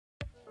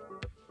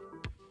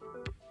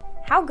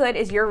How good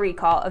is your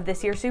recall of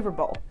this year's Super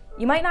Bowl?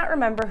 You might not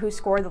remember who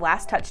scored the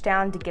last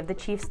touchdown to give the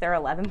Chiefs their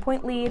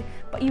 11-point lead,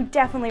 but you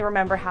definitely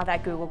remember how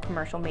that Google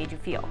commercial made you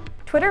feel.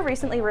 Twitter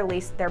recently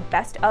released their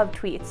best of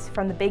tweets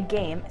from the big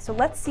game, so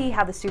let's see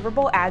how the Super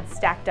Bowl ads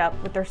stacked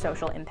up with their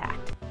social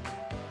impact.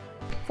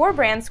 4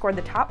 brands scored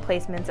the top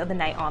placements of the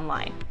night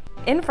online.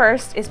 In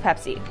first is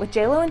Pepsi. With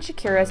J.Lo and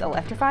Shakira's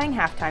electrifying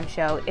halftime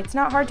show, it's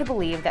not hard to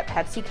believe that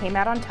Pepsi came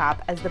out on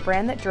top as the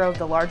brand that drove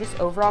the largest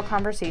overall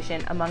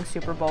conversation among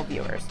Super Bowl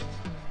viewers.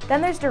 Then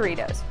there's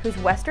Doritos, whose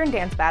Western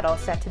dance battle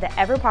set to the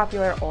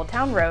ever-popular Old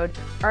Town Road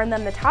earned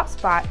them the top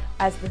spot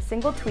as the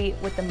single tweet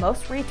with the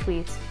most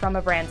retweets from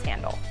a brand's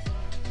handle.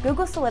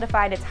 Google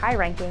solidified its high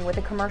ranking with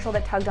a commercial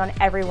that tugged on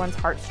everyone's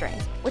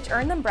heartstrings, which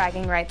earned them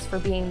bragging rights for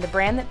being the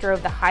brand that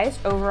drove the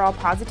highest overall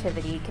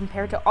positivity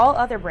compared to all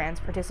other brands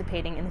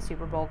participating in the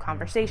Super Bowl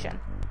conversation.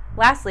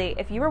 Lastly,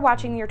 if you were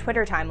watching your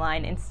Twitter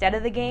timeline instead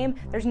of the game,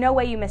 there's no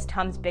way you missed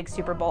Tum's big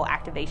Super Bowl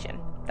activation.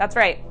 That's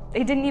right,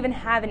 they didn't even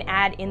have an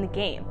ad in the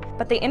game,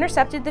 but they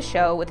intercepted the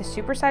show with a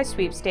supersized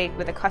sweepstake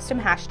with a custom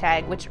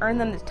hashtag which earned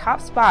them the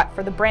top spot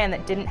for the brand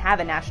that didn't have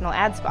a national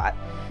ad spot.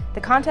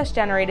 The contest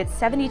generated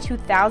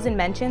 72,000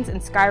 mentions and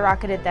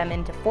skyrocketed them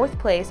into 4th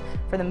place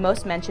for the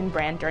most mentioned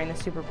brand during the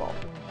Super Bowl.